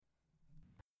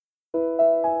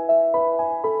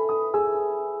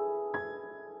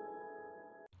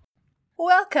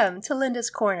Welcome to Linda's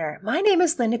Corner. My name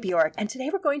is Linda Bjork, and today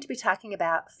we're going to be talking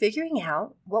about figuring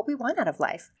out what we want out of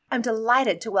life. I'm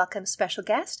delighted to welcome special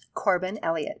guest, Corbin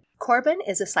Elliott. Corbin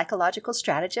is a psychological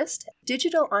strategist,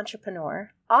 digital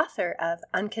entrepreneur, author of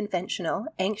Unconventional,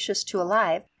 Anxious to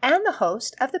Alive, and the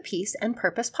host of the Peace and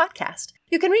Purpose podcast.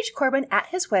 You can reach Corbin at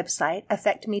his website,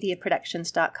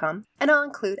 effectmediaproductions.com, and I'll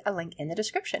include a link in the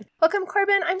description. Welcome,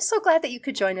 Corbin. I'm so glad that you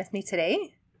could join with me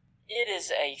today. It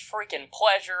is a freaking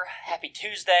pleasure. Happy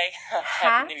Tuesday.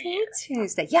 Happy New Year.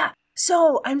 Tuesday. Yeah.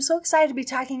 So I'm so excited to be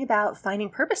talking about finding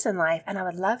purpose in life, and I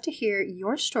would love to hear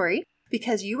your story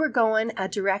because you were going a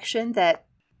direction that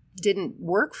didn't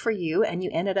work for you, and you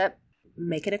ended up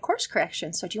making a course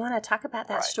correction. So do you want to talk about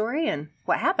that story and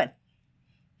what happened?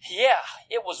 Yeah,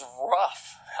 it was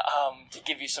rough, to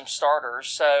give you some starters.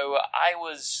 So I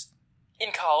was in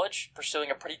college,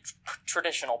 pursuing a pretty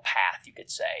traditional path, you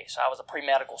could say. So I was a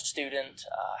pre-medical student,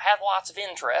 had lots of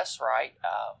interests, right?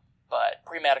 But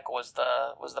pre-medical was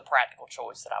the practical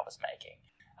choice that I was making.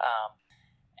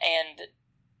 And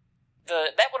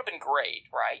that would have been great,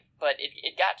 right? But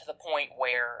it got to the point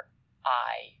where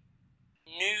I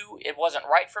knew it wasn't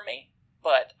right for me,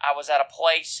 but I was at a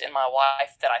place in my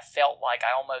life that I felt like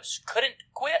I almost couldn't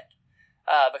quit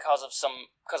because of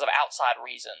outside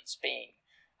reasons being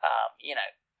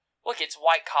look, it's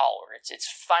white collar, it's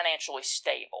financially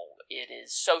stable, it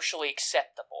is socially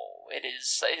acceptable, it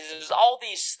is all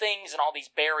these things and all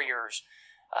these barriers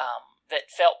that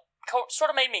sort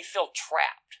of made me feel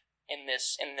trapped in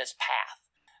this path,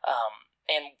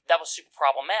 and that was super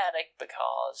problematic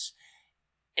because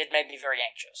it made me very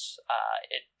anxious.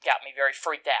 It got me very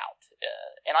freaked out,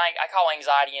 and I call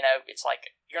anxiety, it's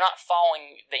like you're not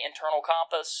following the internal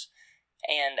compass.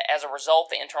 And as a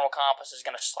result, the internal compass is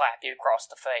going to slap you across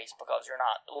the face because you're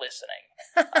not listening.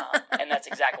 And that's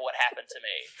exactly what happened to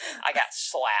me. I got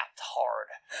slapped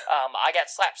hard. I got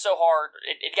slapped so hard,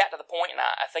 it got to the point, and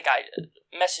I think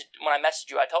when I messaged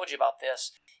you, I told you about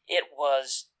this. It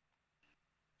was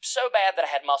so bad that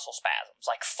I had muscle spasms,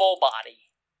 like full body,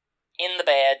 in the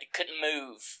bed, couldn't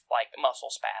move, like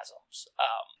muscle spasms.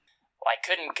 Like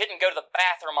couldn't go to the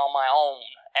bathroom on my own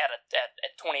at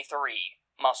 23.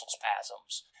 Muscle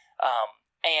spasms,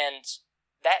 and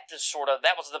that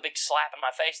was the big slap in my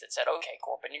face that said, "Okay,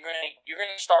 Corbin, you're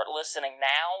gonna start listening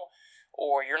now,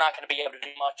 or you're not gonna be able to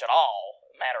do much at all."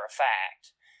 Matter of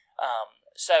fact,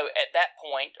 so at that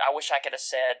point, I wish I could have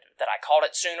said that I caught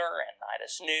it sooner and I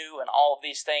just knew and all of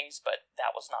these things, but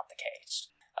that was not the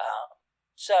case.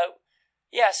 So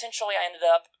yeah, essentially, I ended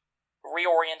up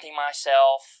reorienting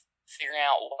myself, figuring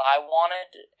out what I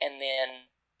wanted, and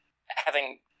then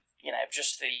having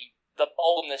just the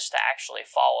boldness to actually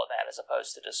follow that as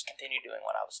opposed to just continue doing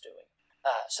what I was doing.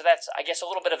 So that's, I guess, a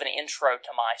little bit of an intro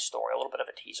to my story, a little bit of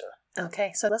a teaser.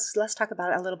 Okay, so let's talk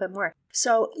about it a little bit more.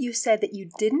 So you said that you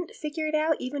didn't figure it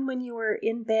out even when you were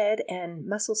in bed and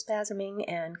muscle spasming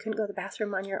and couldn't go to the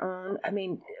bathroom on your own. I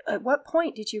mean, at what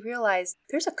point did you realize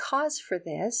there's a cause for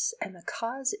this, and the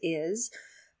cause is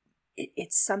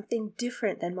it's something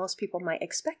different than most people might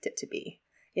expect it to be?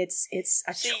 It's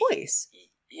a choice.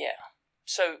 Yeah.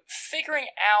 So figuring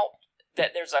out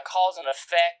that there's a cause and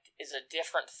effect is a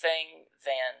different thing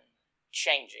than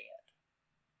changing it.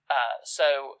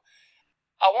 So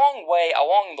along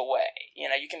the way,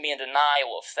 you can be in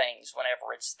denial of things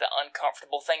whenever it's the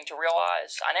uncomfortable thing to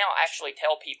realize. I now actually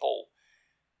tell people,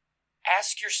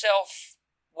 ask yourself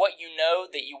what you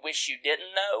know that you wish you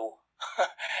didn't know,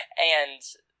 and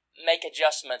make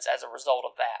adjustments as a result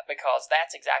of that, because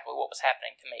that's exactly what was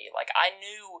happening to me. Like, I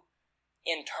knew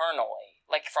internally,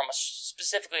 like from a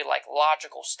specifically like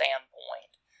logical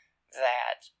standpoint,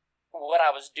 that what I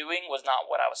was doing was not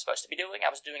what I was supposed to be doing. I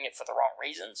was doing it for the wrong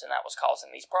reasons, and that was causing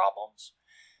these problems.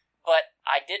 But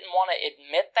I didn't want to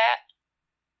admit that,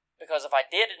 because if I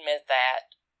did admit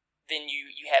that, then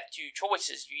you have two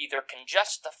choices. You either can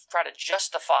try to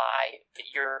justify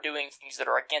that you're doing things that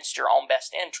are against your own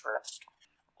best interest,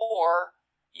 or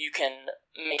you can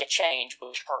make a change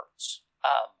which hurts.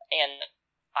 And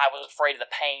I was afraid of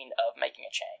the pain of making a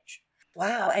change.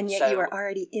 Wow, and yet you were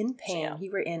already in pain. Yeah.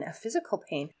 You were in a physical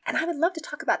pain. And I would love to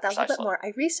talk about that a little bit more.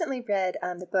 I recently read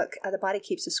the book, The Body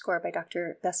Keeps the Score by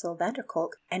Dr. Bessel van der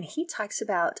Kolk, and he talks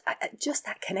about just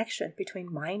that connection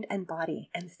between mind and body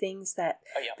and things that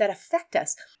affect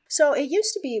us. So it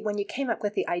used to be when you came up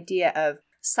with the idea of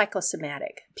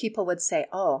psychosomatic, people would say,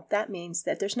 oh, that means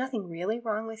that there's nothing really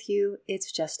wrong with you.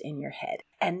 It's just in your head.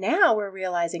 And now we're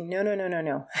realizing,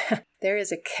 no. There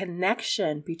is a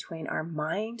connection between our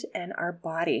mind and our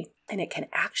body, and it can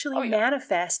actually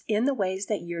manifest in the ways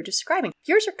that you're describing.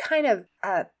 Yours are kind of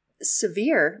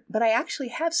severe, but I actually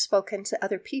have spoken to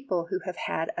other people who have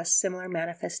had a similar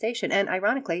manifestation. And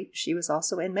ironically, she was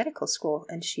also in medical school,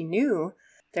 and she knew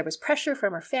there was pressure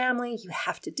from her family. You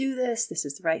have to do this. This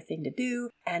is the right thing to do.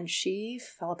 And she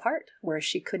fell apart where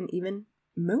she couldn't even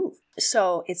move.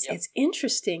 So it's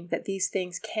interesting that these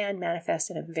things can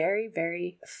manifest in a very,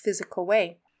 very physical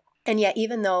way. And yet,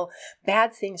 even though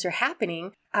bad things are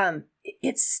happening,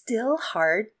 it's still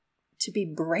hard to be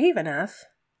brave enough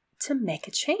to make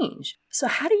a change. So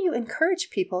how do you encourage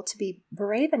people to be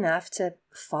brave enough to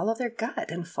follow their gut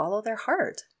and follow their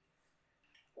heart?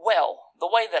 Well, the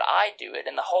way that I do it,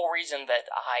 and the whole reason that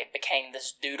I became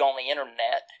this dude on the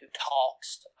internet who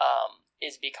talks,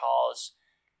 is because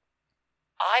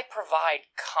I provide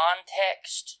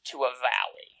context to a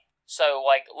valley. So,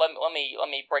 like, let me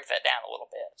break that down a little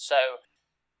bit. So,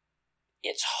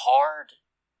 it's hard.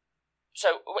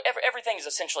 So, everything is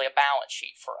essentially a balance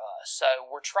sheet for us. So,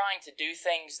 we're trying to do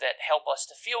things that help us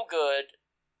to feel good,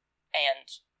 and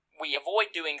we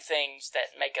avoid doing things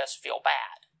that make us feel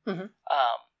bad. Mm-hmm.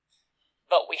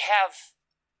 But we have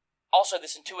also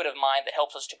this intuitive mind that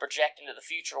helps us to project into the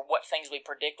future what things we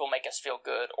predict will make us feel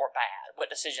good or bad, what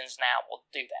decisions now will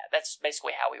do that. That's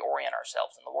basically how we orient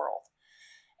ourselves in the world.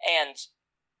 And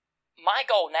my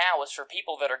goal now is for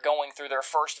people that are going through their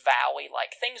first valley,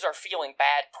 like things are feeling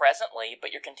bad presently,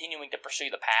 but you're continuing to pursue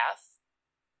the path,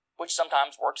 which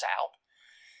sometimes works out.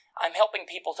 I'm helping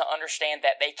people to understand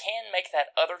that they can make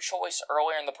that other choice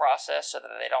earlier in the process so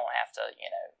that they don't have to,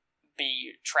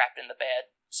 be trapped in the bed,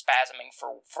 spasming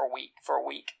for a week.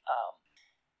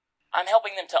 I'm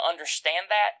helping them to understand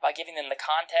that by giving them the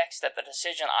context that the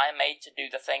decision I made to do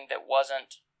the thing that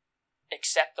wasn't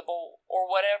acceptable or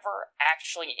whatever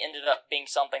actually ended up being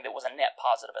something that was a net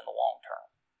positive in the long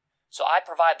term. So I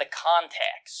provide the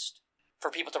context for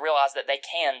people to realize that they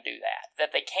can do that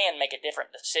they can make a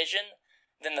different decision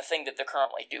than the thing that they're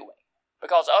currently doing.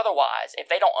 Because otherwise, if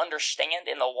they don't understand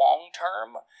in the long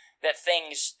term that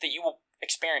you will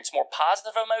experience more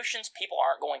positive emotions, people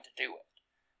aren't going to do it.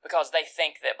 Because they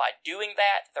think that by doing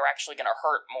that, they're actually going to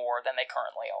hurt more than they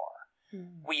currently are.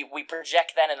 Mm. We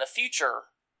project that in the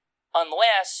future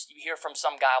unless you hear from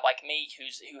some guy like me who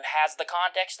has the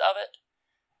context of it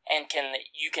and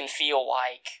you can feel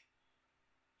like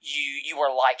you are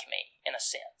like me in a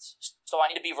sense. So I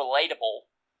need to be relatable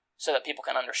so that people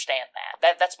can understand that.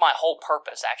 That's my whole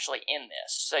purpose actually in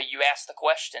this. So you asked the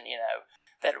question,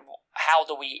 that how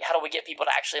do we get people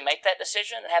to actually make that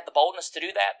decision and have the boldness to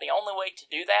do that? The only way to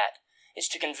do that is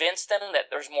to convince them that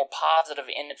there's more positive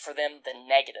in it for them than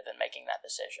negative in making that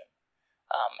decision.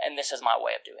 And this is my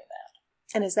way of doing that.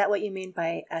 And is that what you mean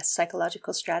by a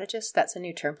psychological strategist? That's a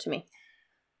new term to me.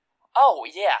 Oh,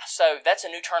 yeah. So that's a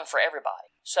new term for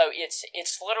everybody. So it's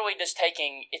literally just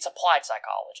it's applied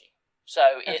psychology.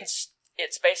 So okay.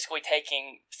 It's basically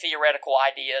taking theoretical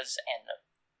ideas and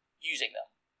using them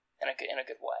in a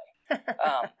good way.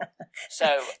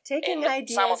 So taking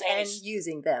ideas and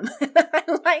using them. I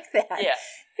like that. Yeah.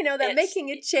 That making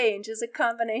a change is a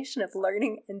combination of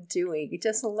learning and doing.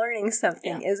 Just learning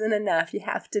something isn't enough. You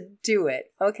have to do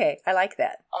it. Okay, I like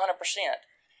that. 100%.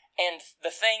 And the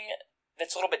thing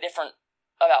that's a little bit different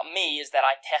about me is that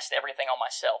I test everything on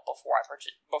myself before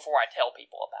I tell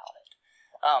people about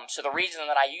it. So the reason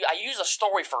that I use a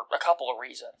story for a couple of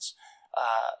reasons.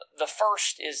 The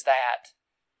first is that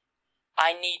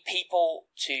I need people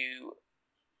to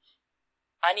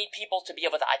be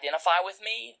able to identify with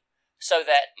me so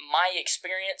that my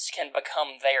experience can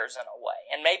become theirs in a way.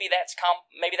 And maybe that's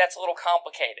a little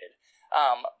complicated.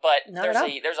 But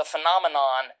there's a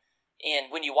phenomenon in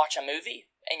when you watch a movie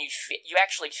and you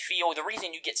actually feel the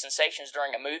reason you get sensations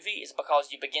during a movie is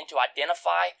because you begin to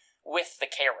identify with the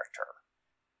character.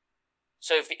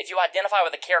 So if you identify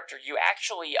with a character,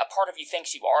 a part of you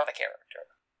thinks you are the character.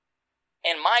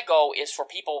 And my goal is for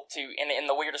people to, in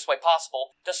the weirdest way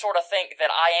possible, to sort of think that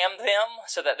I am them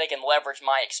so that they can leverage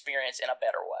my experience in a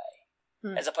better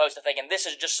way. As opposed to thinking, this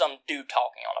is just some dude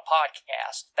talking on a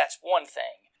podcast. That's one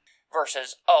thing.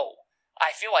 Versus, I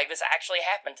feel like this actually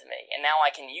happened to me, and now I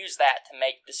can use that to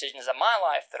make decisions in my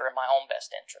life that are in my own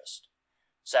best interest.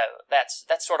 So that's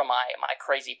sort of my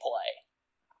crazy play.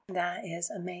 That is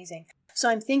amazing. So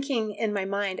I'm thinking in my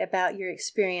mind about your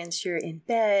experience. You're in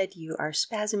bed, you are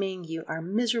spasming, you are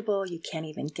miserable, you can't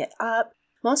even get up.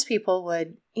 Most people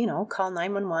would, call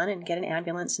 911 and get an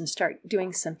ambulance and start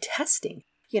doing some testing.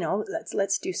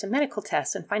 Let's do some medical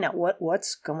tests and find out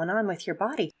what's going on with your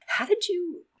body. How did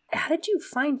you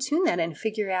fine tune that and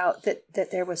figure out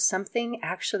that there was something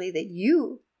actually that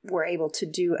you were able to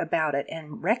do about it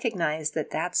and recognize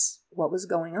that that's what was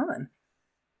going on?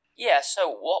 Yeah,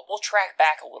 so we'll track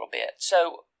back a little bit.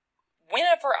 So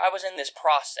whenever I was in this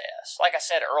process, like I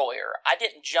said earlier, I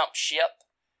didn't jump ship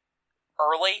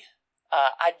early.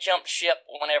 I jumped ship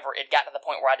whenever it got to the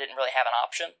point where I didn't really have an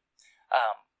option,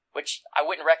 which I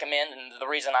wouldn't recommend, and the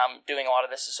reason I'm doing a lot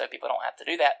of this is so people don't have to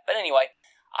do that. But anyway,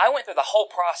 I went through the whole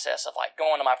process of like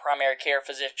going to my primary care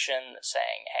physician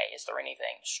saying, hey, is there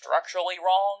anything structurally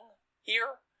wrong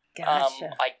here?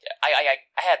 Gotcha. I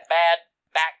had bad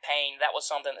back pain. That was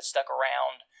something that stuck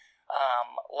around.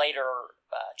 Later,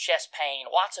 chest pain,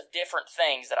 lots of different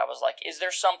things that I was like, is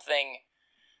there something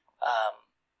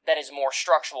that is more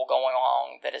structural going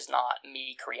on that is not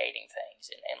me creating things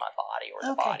in my body or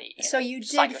the body? So you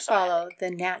did follow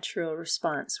the natural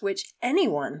response, which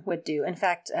anyone would do. In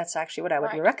fact, that's actually what I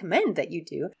would recommend that you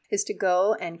do, is to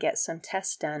go and get some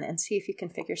tests done and see if you can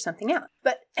figure something out.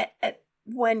 But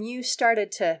when you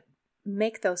started to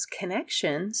make those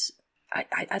connections,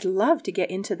 I'd love to get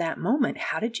into that moment.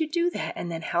 How did you do that?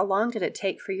 And then how long did it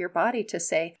take for your body to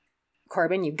say,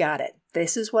 Corbin, you got it.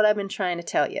 This is what I've been trying to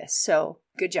tell you. So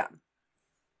good job.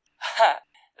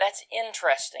 That's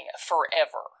interesting.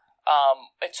 Forever.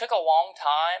 It took a long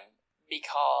time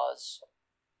because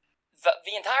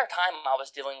the entire time I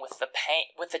was dealing with the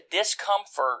pain, with the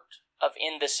discomfort of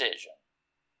indecision.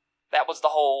 That was the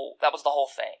whole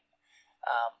thing.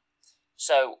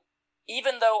 So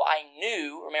even though I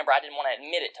knew, remember, I didn't want to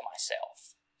admit it to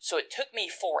myself. So it took me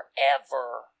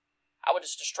forever. I would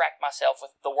just distract myself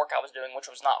with the work I was doing, which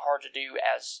was not hard to do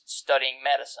as studying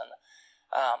medicine,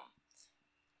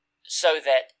 so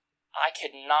that I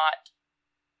could not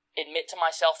admit to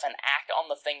myself and act on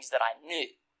the things that I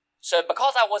knew. So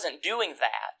because I wasn't doing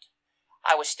that,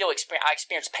 I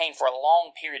experienced pain for a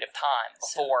long period of time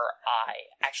before I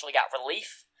actually got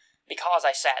relief, because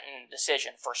I sat in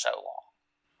indecision for so long.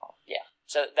 Yeah,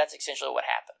 so that's essentially what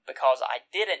happened. Because I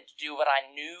didn't do what I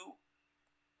knew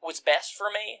was best for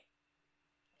me,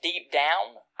 deep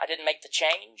down, I didn't make the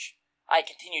change, I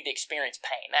continued to experience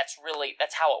pain. That's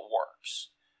how it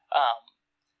works.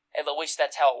 At least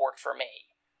that's how it worked for me,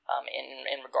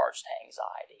 in regards to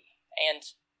anxiety. And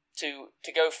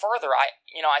to go further, I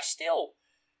still,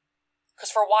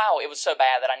 because for a while it was so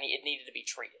bad that it needed to be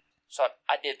treated. So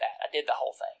I did that. I did the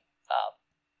whole thing.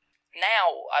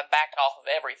 Now I've backed off of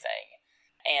everything,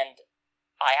 and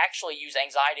I actually use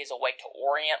anxiety as a way to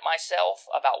orient myself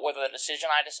about whether the decision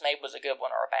I just made was a good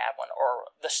one or a bad one,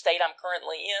 or the state I'm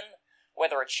currently in,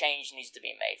 whether a change needs to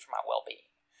be made for my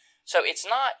well-being. So it's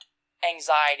not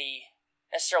anxiety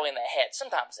necessarily in the head.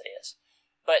 Sometimes it is.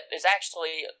 But it's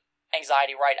actually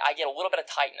anxiety, right? I get a little bit of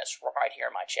tightness right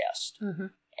here in my chest.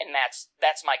 Mm-hmm. And that's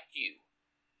my cue.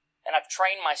 And I've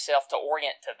trained myself to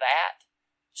orient to that,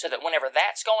 so that whenever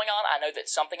that's going on, I know that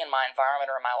something in my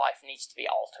environment or in my life needs to be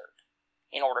altered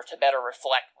in order to better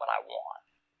reflect what I want.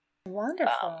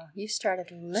 Wonderful. You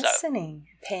started listening,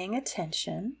 paying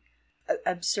attention,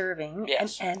 observing,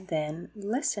 yes. and then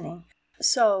listening.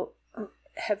 So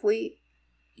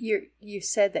you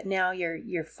said that now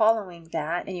you're following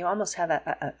that, and you almost have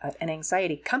an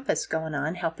anxiety compass going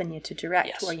on, helping you to direct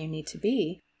yes. where you need to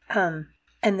be.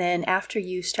 And then after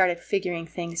you started figuring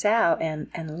things out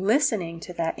and listening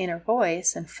to that inner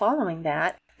voice and following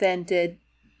that, then did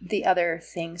the other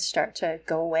things start to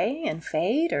go away and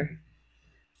fade, or?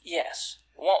 Yes.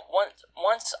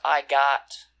 Once I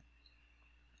got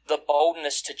the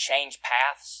boldness to change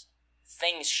paths,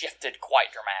 things shifted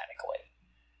quite dramatically.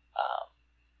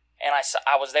 And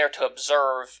I was there to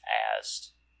observe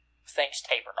as things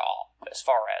tapered off, as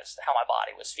far as how my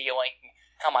body was feeling,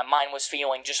 how my mind was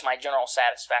feeling, just my general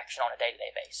satisfaction on a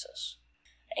day-to-day basis.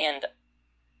 And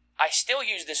I still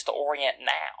use this to orient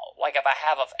now. Like if I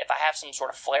have some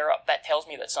sort of flare-up, that tells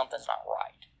me that something's not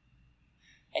right,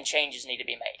 and changes need to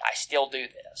be made. I still do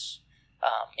this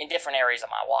in different areas of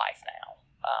my life now,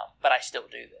 but I still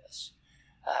do this.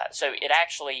 So it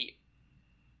actually,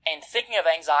 and thinking of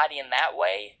anxiety in that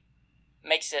way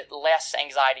makes it less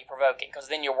anxiety-provoking, because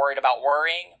then you're worried about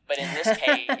worrying. But in this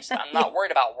case, I'm not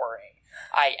worried about worrying.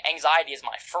 Anxiety is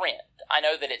my friend. I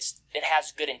know that it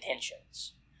has good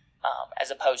intentions,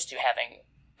 as opposed to having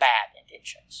bad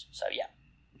intentions. So yeah.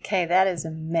 Okay, that is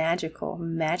a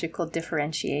magical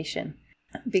differentiation,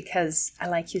 because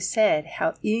like you said,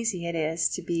 how easy it is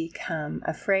to become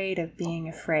afraid of being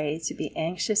afraid, to be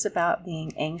anxious about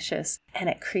being anxious, and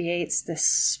it creates this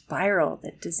spiral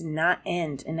that does not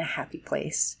end in a happy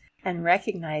place. And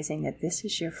recognizing that this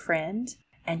is your friend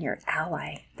and your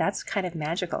ally, that's kind of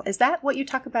magical. Is that what you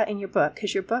talk about in your book?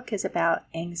 Because your book is about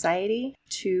anxiety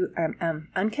to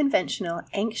unconventional,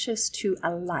 anxious to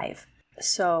alive.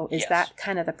 So is yes. that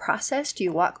kind of the process? Do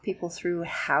you walk people through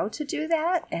how to do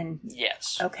that? And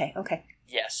yes. Okay.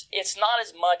 Yes. It's not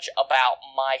as much about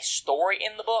my story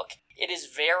in the book. It is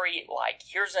very like,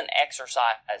 here's an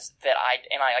exercise that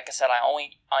like I said, I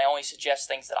only suggest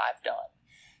things that I've done.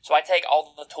 So I take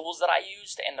all the tools that I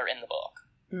used and they're in the book.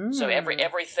 Mm. So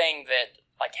everything that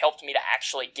like helped me to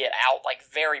actually get out, like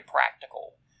very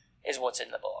practical, is what's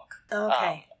in the book.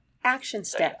 Okay. Action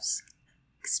steps. Yeah.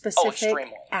 Specific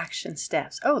action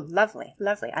steps. Oh, lovely,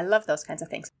 lovely. I love those kinds of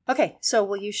things. Okay, so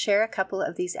will you share a couple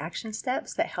of these action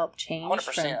steps that help change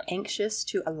 100%. From anxious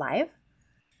to alive?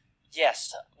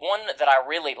 Yes, one that I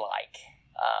really like,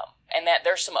 and that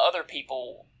there's some other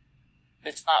people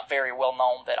that's not very well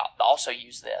known that also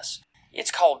use this. It's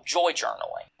called joy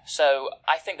journaling. So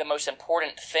I think the most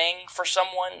important thing for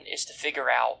someone is to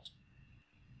figure out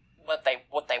what they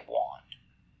want.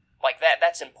 Like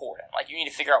that's important. Like you need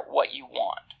to figure out what you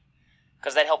want,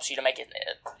 because that helps you to make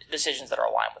decisions that are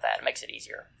aligned with that. It makes it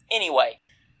easier. Anyway,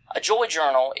 a joy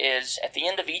journal is at the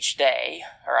end of each day,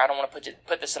 or I don't want to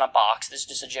put this in a box. This is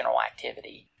just a general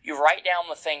activity. You write down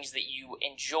the things that you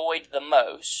enjoyed the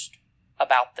most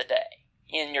about the day,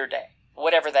 in your day,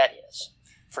 whatever that is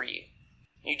for you.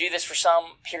 You do this for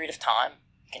some period of time.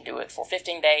 You can do it for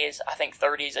 15 days. I think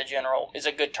 30 is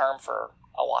a good term for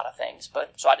a lot of things,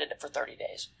 but so I did it for 30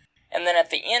 days. And then at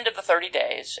the end of the 30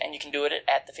 days, and you can do it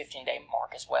at the 15-day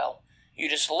mark as well, you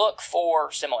just look for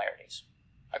similarities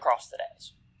across the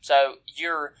days. So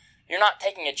you're not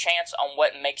taking a chance on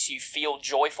what makes you feel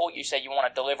joyful. You say you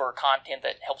want to deliver content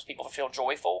that helps people to feel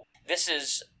joyful.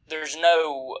 There's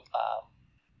no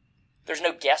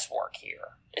guesswork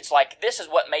here. It's like, this is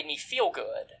what made me feel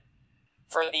good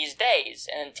for these days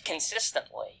and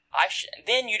consistently.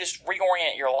 Then you just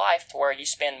reorient your life to where you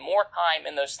spend more time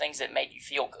in those things that made you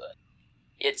feel good.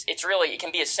 It's really, it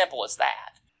can be as simple as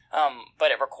that. But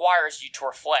it requires you to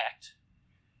reflect,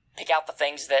 pick out the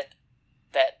things that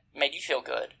made you feel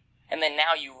good, and then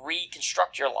now you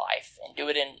reconstruct your life and do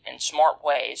it in smart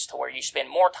ways to where you spend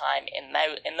more time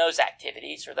in those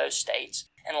activities or those states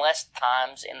and less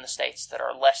times in the states that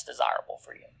are less desirable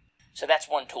for you. So that's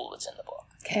one tool that's in the book.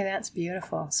 Okay, that's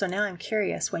beautiful. So now I'm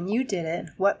curious, when you did it,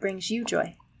 what brings you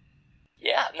joy?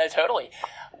 Yeah, no, totally.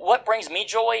 What brings me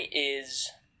joy is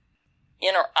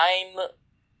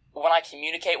when I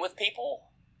communicate with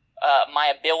people,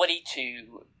 my ability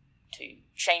to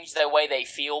change the way they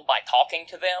feel by talking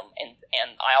to them, and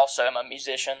I also am a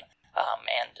musician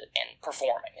and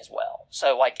performing as well.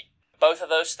 So like both of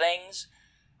those things,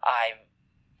 I'm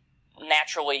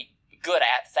naturally good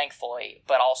at, thankfully,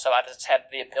 but also I just have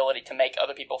the ability to make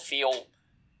other people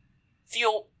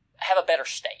have a better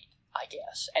state, I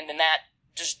guess. And then that,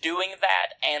 just doing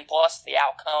that, and plus the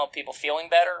outcome of people feeling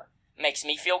better, makes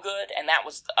me feel good, and that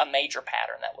was a major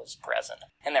pattern that was present.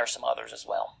 And there are some others as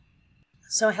well.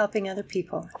 So helping other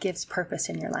people gives purpose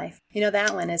in your life. You know,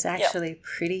 that one is actually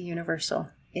pretty universal.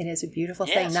 It is a beautiful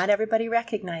thing. Not everybody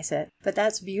recognizes it, but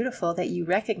that's beautiful that you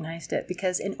recognized it,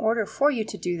 because in order for you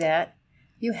to do that,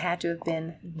 you had to have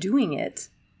been doing it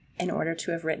in order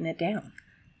to have written it down.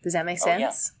 Does that make sense?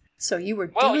 Yeah. So you were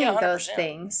doing those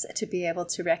things to be able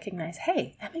to recognize,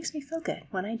 hey, that makes me feel good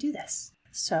when I do this.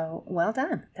 So well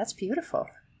done. That's beautiful.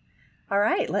 All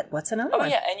right, what's another one? Oh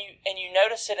yeah, and you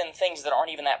notice it in things that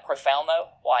aren't even that profound though.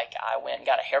 Like I went and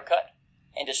got a haircut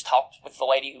and just talked with the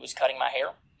lady who was cutting my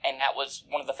hair, and that was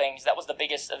one of the things. That was the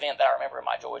biggest event that I remember in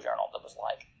my joy journal. That was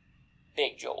like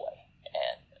big joy,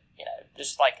 and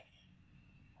just like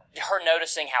her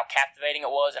noticing how captivating it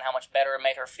was and how much better it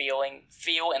made her feel,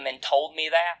 and then told me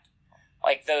that.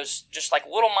 Like those, just like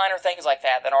little minor things like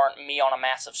that aren't me on a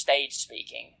massive stage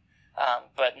speaking.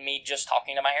 But me just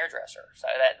talking to my hairdresser. So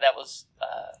that was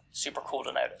super cool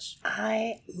to notice.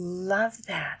 I love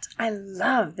that. I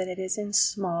love that it is in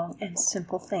small and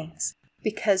simple things,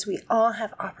 because we all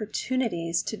have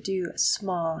opportunities to do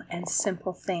small and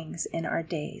simple things in our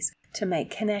days, to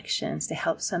make connections, to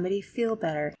help somebody feel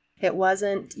better. It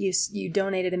wasn't you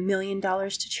donated $1 million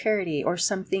to charity or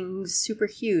something super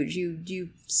huge. You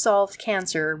solved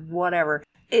cancer, whatever.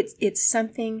 It's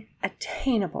something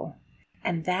attainable.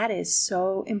 And that is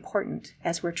so important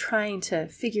as we're trying to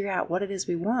figure out what it is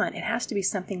we want. It has to be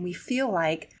something we feel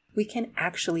like we can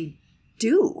actually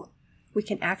do. We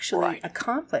can actually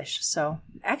accomplish. So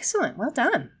excellent. Well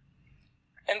done.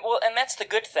 And that's the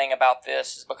good thing about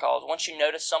this, is because once you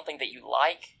notice something that you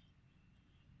like,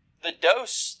 the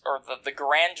dose or the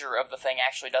grandeur of the thing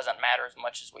actually doesn't matter as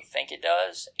much as we think it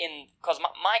does. Because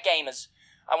my game is,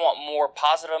 I want more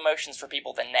positive emotions for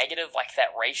people than negative, like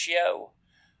that ratio.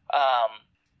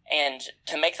 And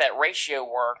to make that ratio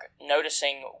work,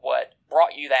 noticing what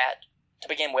brought you that to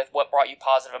begin with, what brought you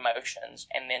positive emotions,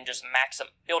 and then just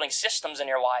building systems in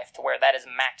your life to where that is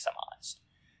maximized.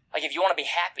 Like, if you want to be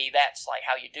happy, that's, like,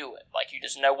 how you do it. Like, you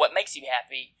just know what makes you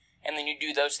happy, and then you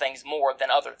do those things more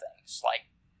than other things. Like,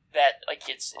 that, like,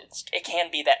 it can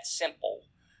be that simple,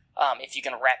 if you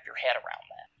can wrap your head around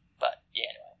that. But, yeah,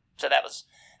 anyway. So that was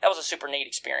a super neat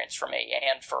experience for me,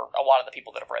 and for a lot of the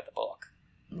people that have read the book.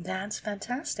 That's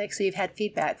fantastic. So you've had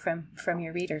feedback from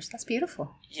your readers. That's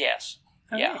beautiful. Yes.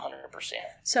 All yeah, right. 100%.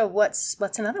 So what's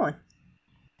another one?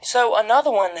 So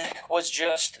another one was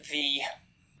just the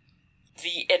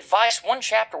advice. One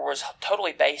chapter was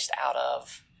totally based out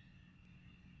of,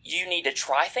 you need to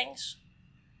try things.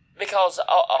 Because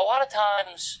a lot of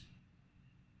times,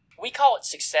 we call it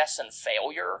success and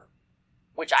failure,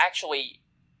 which I actually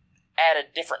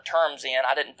added different terms in.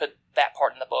 I didn't put that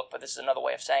part in the book, but this is another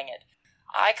way of saying it.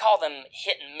 I call them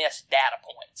hit and miss data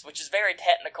points, which is very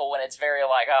technical, and it's very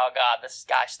like, oh God, this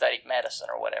guy studied medicine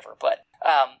or whatever. But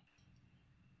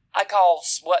I call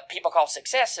what people call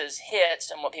successes hits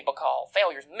and what people call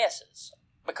failures misses.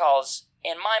 Because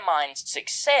in my mind,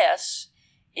 success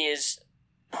is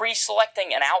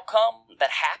pre-selecting an outcome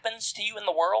that happens to you in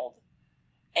the world,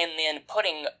 and then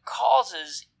putting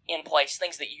causes in place,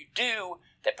 things that you do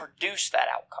that produce that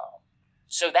outcome.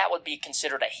 So that would be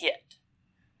considered a hit.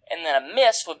 And then a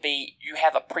miss would be, you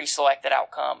have a pre-selected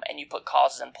outcome and you put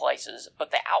causes in places, but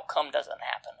the outcome doesn't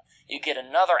happen. You get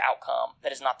another outcome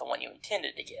that is not the one you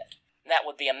intended to get. That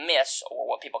would be a miss, or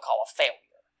what people call a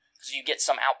failure, because you get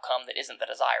some outcome that isn't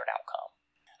the desired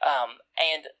outcome.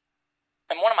 And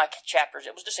in one of my chapters,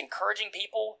 it was just encouraging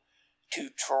people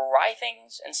to try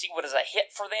things and see what is a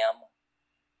hit for them,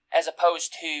 as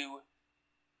opposed to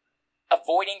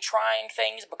avoiding trying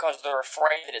things because they're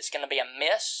afraid that it's going to be a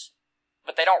miss.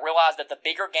 But they don't realize that the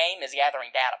bigger game is gathering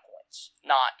data points,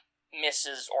 not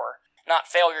misses or not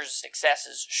failures,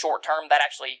 successes, short term. That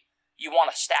actually, you want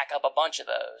to stack up a bunch of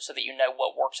those so that you know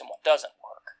what works and what doesn't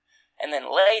work. And then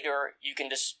later, you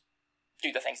can just do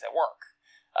the things that work.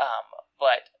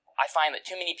 But I find that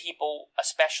too many people,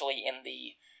 especially in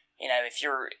the, if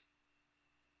you're,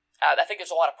 I think there's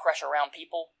a lot of pressure around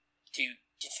people to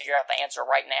figure out the answer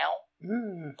right now.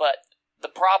 But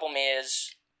the problem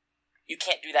is, you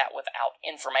can't do that without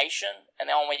information, and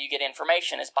the only way you get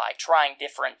information is by trying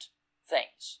different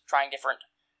things, trying different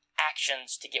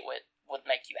actions to get what would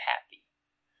make you happy.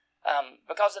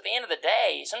 Because at the end of the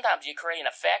day, sometimes you create an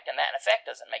effect, and that effect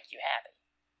doesn't make you happy.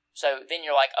 So then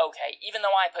you're like, okay, even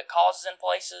though I put causes in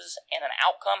places and an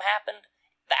outcome happened,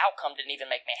 the outcome didn't even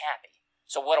make me happy.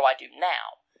 So what do I do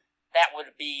now? That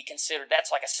would be considered,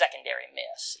 that's like a secondary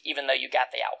miss, even though you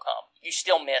got the outcome. You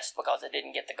still missed because it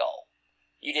didn't get the goal.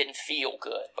 You didn't feel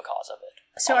good because of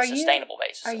it. So on a sustainable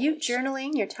basis. Are you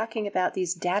journaling? You're talking about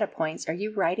these data points. Are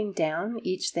you writing down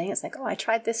each thing? It's like, oh, I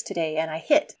tried this today and I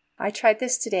hit. I tried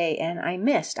this today and I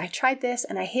missed. I tried this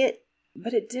and I hit,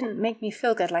 but it didn't make me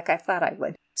feel good like I thought I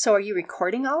would. So are you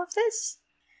recording all of this?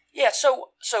 Yeah, so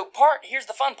here's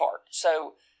the fun part.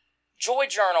 So Joy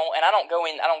Journal, and I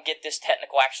don't get this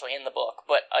technical actually in the book,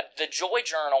 but the Joy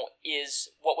Journal is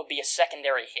what would be a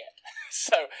secondary hit.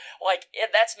 So,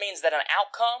 that means that an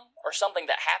outcome or something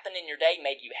that happened in your day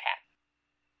made you happy.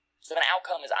 So an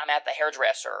outcome is, I'm at the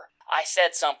hairdresser, I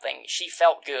said something, she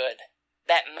felt good,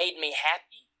 that made me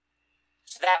happy.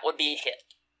 So that would be a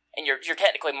hit. And you're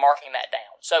technically marking that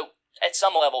down. So at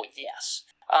some level, yes.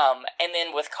 And then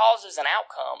with causes and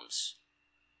outcomes,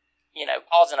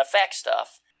 cause and effect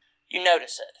stuff, you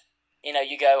notice it.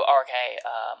 You go, okay,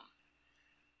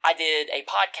 I did a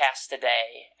podcast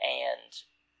today, and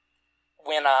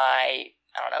when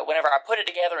whenever I put it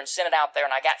together and sent it out there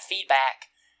and I got feedback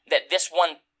that this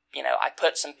one, I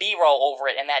put some B-roll over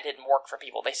it and that didn't work for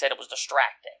people. They said it was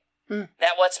distracting.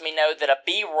 That lets me know that a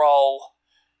B-roll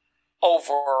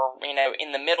over,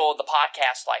 in the middle of the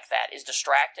podcast like that is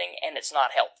distracting and it's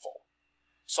not helpful.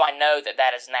 So I know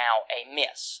that is now a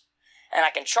miss. And I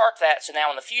can chart that, so now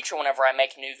in the future, whenever I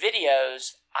make new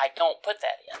videos, I don't put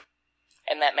that in.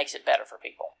 And that makes it better for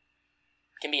people.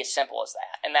 It can be as simple as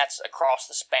that. And that's across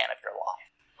the span of your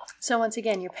life. So once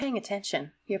again, you're paying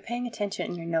attention. You're paying attention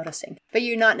and you're noticing. But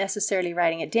you're not necessarily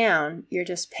writing it down. You're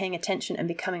just paying attention and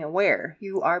becoming aware.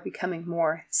 You are becoming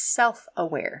more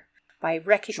self-aware by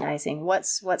recognizing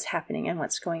what's happening and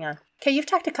what's going on. Okay, you've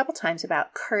talked a couple times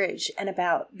about courage and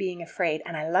about being afraid,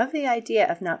 and I love the idea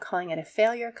of not calling it a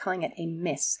failure, calling it a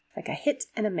miss, like a hit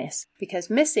and a miss, because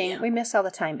missing, we miss all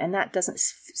the time, and that doesn't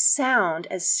sound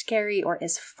as scary or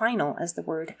as final as the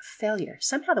word failure.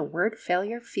 Somehow the word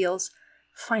failure feels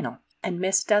final, and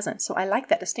miss doesn't, so I like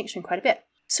that distinction quite a bit.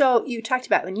 So you talked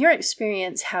about, in your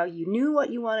experience, how you knew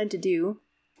what you wanted to do,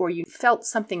 or you felt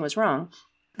something was wrong,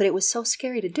 but it was so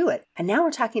scary to do it. And now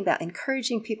we're talking about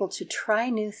encouraging people to try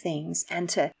new things and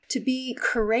to be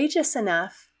courageous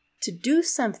enough to do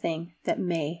something that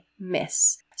may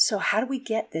miss. So how do we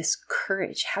get this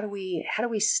courage? How do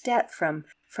we step from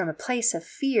a place of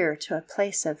fear to a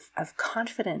place of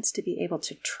confidence to be able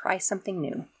to try something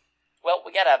new? Well,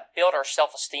 we got to build our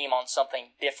self-esteem on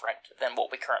something different than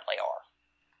what we currently are.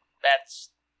 That's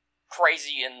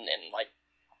crazy and like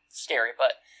scary,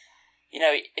 but you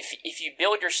know, if you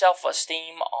build your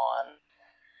self-esteem on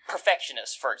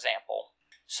perfectionists, for example.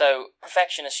 So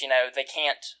perfectionists, you know, they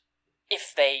can't,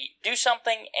 if they do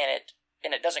something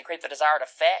and it doesn't create the desired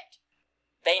effect,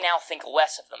 they now think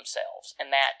less of themselves,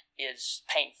 and that is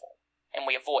painful, and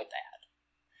we avoid that.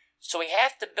 So we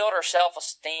have to build our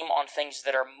self-esteem on things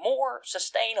that are more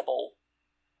sustainable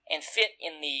and fit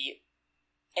in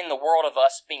the world of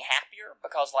us being happier,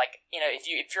 because, like, you know, if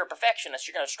you're a perfectionist,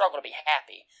 you're going to struggle to be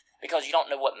happy because you don't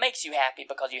know what makes you happy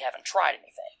because you haven't tried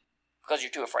anything, because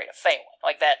you're too afraid of failing.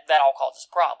 Like, that all causes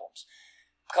problems,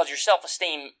 because your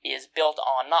self-esteem is built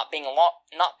on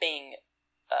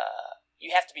you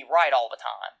have to be right all the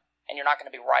time, and you're not going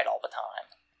to be right all the time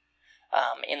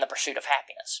in the pursuit of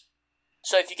happiness.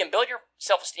 So if you can build your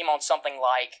self-esteem on something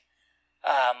like,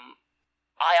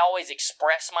 I always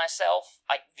express myself,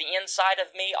 like the inside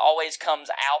of me always comes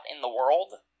out in the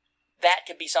world, that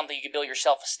could be something you could build your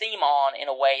self-esteem on in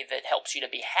a way that helps you to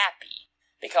be happy.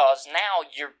 Because now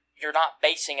you're not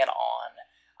basing it on,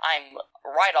 I'm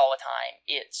right all the time,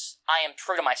 it's, I am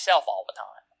true to myself all the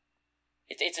time.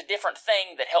 It's a different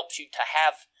thing that helps you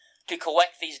to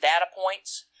collect these data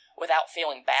points without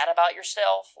feeling bad about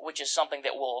yourself, which is something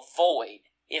that we'll avoid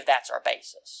if that's our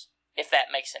basis, if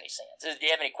that makes any sense. Do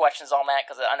you have any questions on that?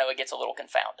 Because I know it gets a little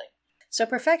confounding. So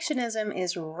perfectionism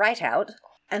is right out,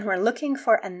 and we're looking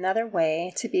for another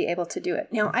way to be able to do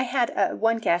it. Now, I had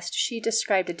one guest, she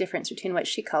described a difference between what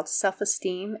she called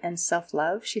self-esteem and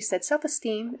self-love. She said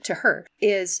self-esteem, to her,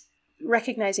 is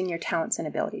recognizing your talents and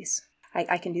abilities.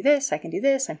 I can do this,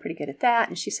 I'm pretty good at that.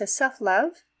 And she says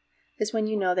self-love is when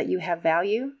you know that you have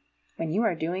value when you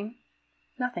are doing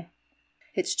nothing.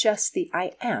 It's just the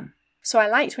I am. So I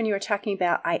liked when you were talking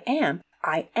about I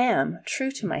am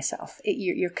true to myself.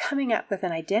 You're coming up with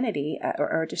an identity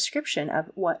or a description of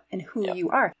what and who you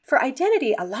are. For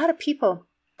identity, a lot of people,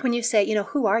 when you say, you know,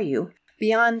 who are you?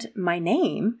 Beyond my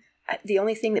name, the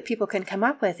only thing that people can come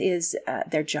up with is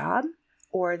their job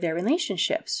or their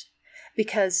relationships.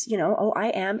 Because, you know, oh, I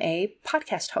am a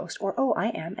podcast host, or oh, I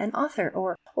am an author,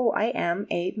 or oh, I am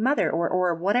a mother,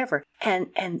 or whatever,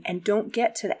 and don't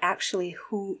get to actually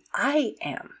who I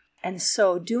am. And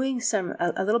so doing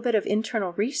a little bit of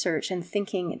internal research and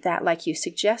thinking that, like you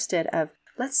suggested, of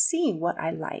let's see what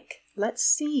I like, let's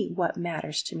see what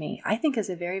matters to me, I think is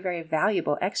a very, very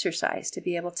valuable exercise to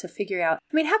be able to figure out.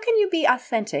 I mean, how can you be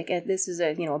authentic? This is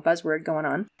a buzzword going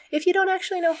on if you don't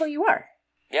actually know who you are.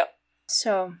 Yep.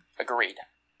 So agreed.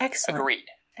 Excellent. Agreed.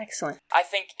 Excellent. I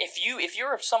think if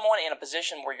you're someone in a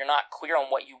position where you're not clear on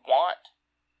what you want,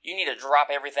 you need to drop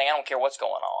everything. I don't care what's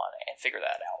going on, and figure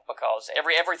that out, because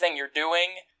everything you're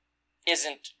doing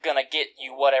isn't gonna get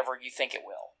you whatever you think it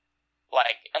will.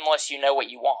 Like, unless you know what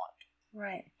you want.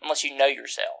 Right. Unless you know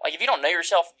yourself. Like, if you don't know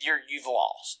yourself, you've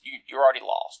lost. You're already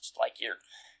lost. Like,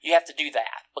 you have to do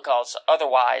that, because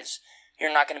otherwise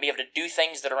you're not going to be able to do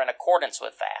things that are in accordance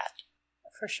with that.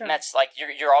 For sure. And that's like,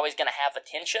 you're always going to have a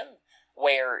tension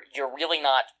where you're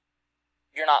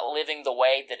not living the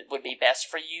way that it would be best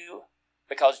for you,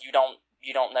 because you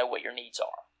don't know what your needs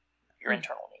are, your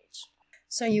internal needs.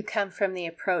 So you come from the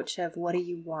approach of what do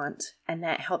you want, and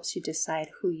that helps you decide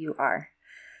who you are.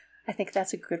 I think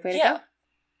that's a good way to go. Yeah,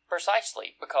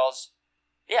 precisely, because,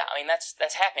 I mean, that's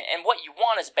happening. And what you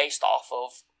want is based off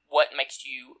of what makes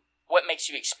you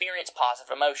experience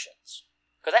positive emotions.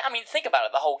 Because, I mean, think about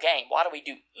it, the whole game. Why do we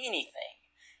do anything?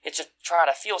 It's to try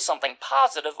to feel something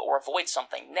positive or avoid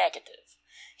something negative.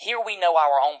 Here we know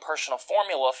our own personal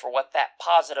formula for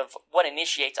what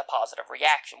initiates a positive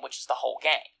reaction, which is the whole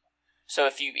game. So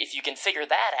if you can figure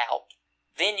that out,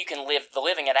 then you can the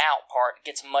living it out part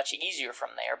gets much easier from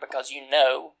there, because you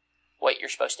know what you're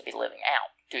supposed to be living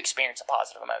out to experience a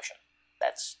positive emotion.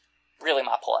 That's really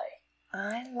my play.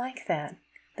 I like that.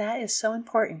 That is so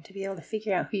important, to be able to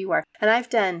figure out who you are. And I've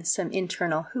done some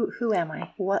internal, who am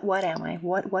I? What am I?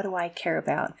 What do I care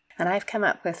about? And I've come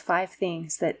up with 5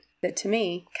 things that to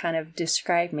me kind of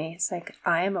describe me. It's like,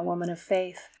 I am a woman of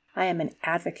faith. I am an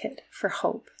advocate for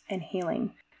hope and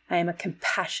healing. I am a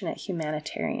compassionate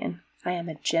humanitarian. I am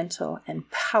a gentle and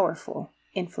powerful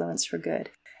influence for good.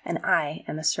 and I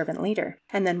am a servant leader.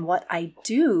 And then what I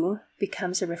do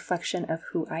becomes a reflection of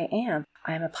who I am.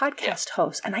 I am a podcast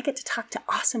host, and I get to talk to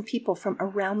awesome people from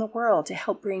around the world to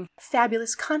help bring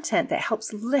fabulous content that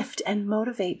helps lift and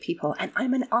motivate people. And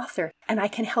I'm an author, and I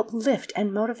can help lift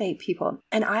and motivate people.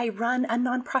 And I run a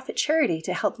nonprofit charity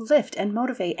to help lift and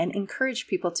motivate and encourage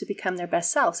people to become their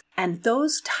best selves. And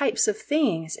those types of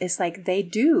things, it's like they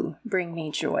do bring me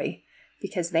joy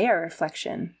because they are a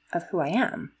reflection of who I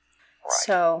am. Right.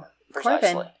 So,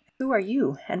 Precisely. Corbin, who are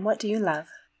you and what do you love?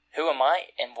 Who am I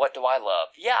and what do I love?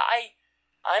 Yeah,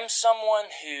 I'm someone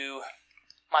who,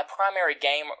 my primary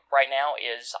game right now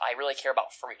is I really care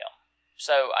about freedom.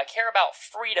 So I care about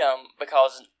freedom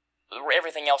because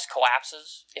everything else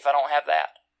collapses if I don't have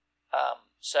that.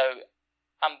 So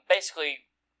I'm basically,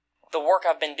 the work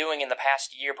I've been doing in the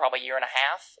past year, probably year and a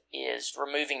half, is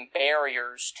removing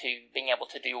barriers to being able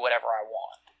to do whatever I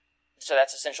want. So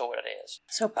that's essentially what it is.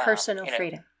 So personal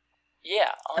freedom.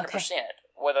 Yeah, 100%. Okay.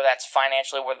 Whether that's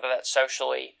financially, whether that's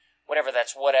socially, whatever.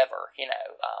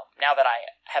 Now that I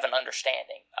have an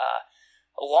understanding.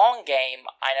 Long game,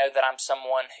 I know that I'm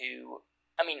someone who,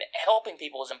 helping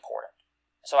people is important.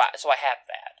 So I have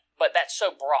that. But that's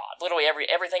so broad. Literally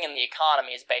everything in the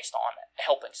economy is based on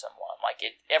helping someone.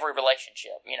 Every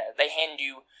relationship, they hand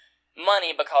you money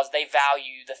because they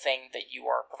value the thing that you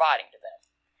are providing to them.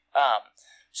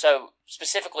 So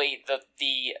specifically, the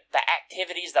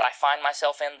activities that I find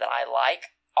myself in that I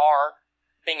like are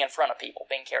being in front of people,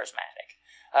 being charismatic.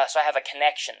 So I have a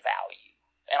connection value,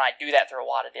 and I do that through a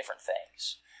lot of different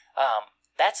things.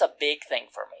 That's a big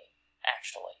thing for me,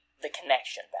 actually, the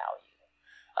connection value.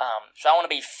 So I want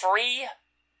to be free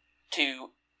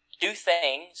to do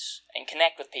things and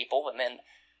connect with people, and then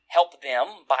help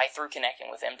them through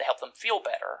connecting with them to help them feel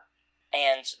better.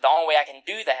 And the only way I can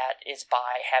do that is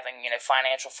by having,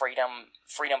 financial freedom,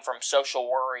 freedom from social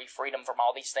worry, freedom from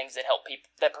all these things that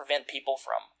that prevent people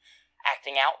from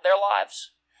acting out their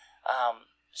lives.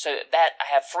 So that I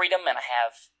have freedom and I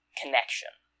have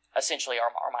connection, essentially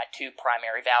are my two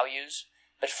primary values.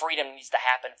 But freedom needs to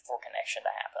happen for connection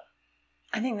to happen.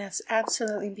 I think that's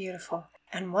absolutely beautiful.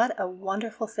 And what a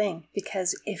wonderful thing,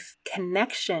 because if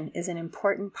connection is an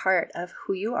important part of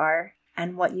who you are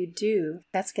and what you do,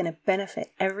 that's going to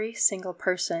benefit every single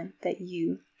person that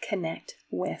you connect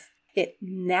with. It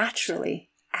naturally,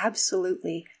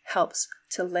 absolutely helps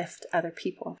to lift other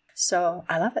people. So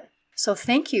I love it. So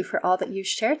thank you for all that you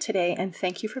shared today, and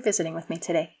thank you for visiting with me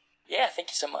today. Yeah, thank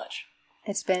you so much.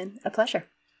 It's been a pleasure.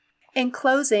 In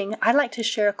closing, I'd like to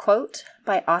share a quote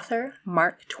by author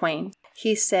Mark Twain.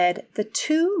 He said, "The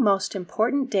two most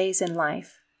important days in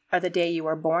life are the day you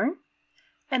are born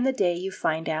and the day you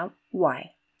find out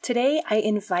why." Today, I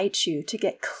invite you to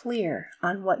get clear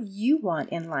on what you want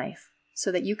in life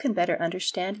so that you can better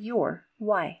understand your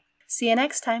why. See you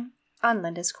next time on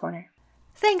Linda's Corner.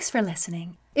 Thanks for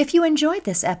listening. If you enjoyed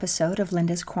this episode of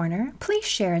Linda's Corner, please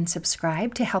share and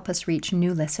subscribe to help us reach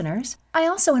new listeners. I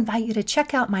also invite you to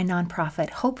check out my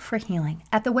nonprofit, Hope for Healing,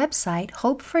 at the website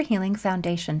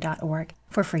hopeforhealingfoundation.org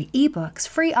for free ebooks,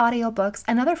 free audiobooks,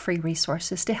 and other free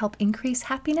resources to help increase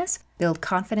happiness, build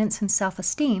confidence and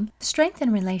self-esteem,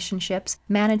 strengthen relationships,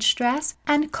 manage stress,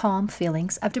 and calm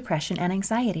feelings of depression and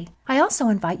anxiety. I also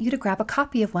invite you to grab a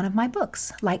copy of one of my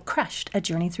books, like Crushed, A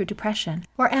Journey Through Depression,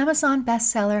 or Amazon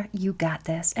bestseller, You Got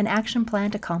This, an action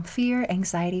plan to calm fear,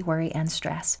 anxiety, worry, and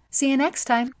stress. See you next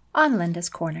time on Linda's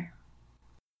Corner.